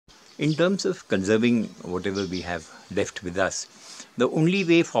in terms of conserving whatever we have left with us, the only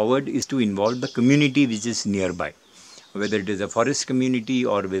way forward is to involve the community which is nearby, whether it is a forest community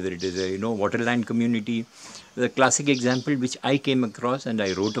or whether it is a waterland community. The classic example which I came across and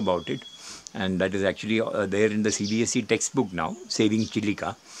I wrote about it, and that is actually there in the CBSE textbook now, Saving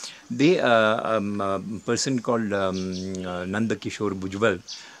Chilika. They person called Nanda Kishore Bujwal,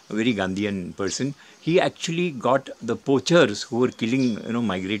 a very Gandhian person, he actually got the poachers who were killing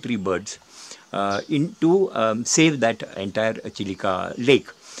migratory birds in to save that entire Chilika lake.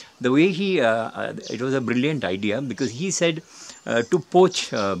 The way it was a brilliant idea, because he said to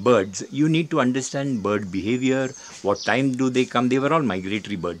poach birds, you need to understand bird behavior, what time do they come, they were all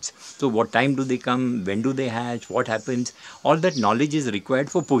migratory birds. So what time do they come, when do they hatch, what happens, all that knowledge is required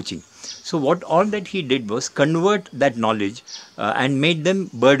for poaching. So all that he did was convert that knowledge and made them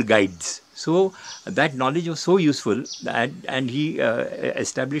bird guides. So that knowledge was so useful and he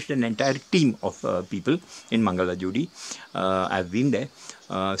established an entire team of people in Mangala Jodi. I've been there.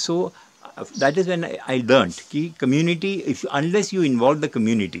 That is when I learned that community, unless you involve the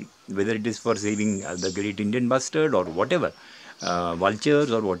community, whether it is for saving the great Indian bustard or whatever,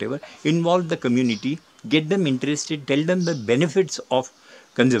 vultures or whatever, involve the community, get them interested, tell them the benefits of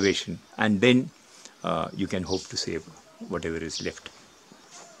conservation, and then you can hope to save whatever is left.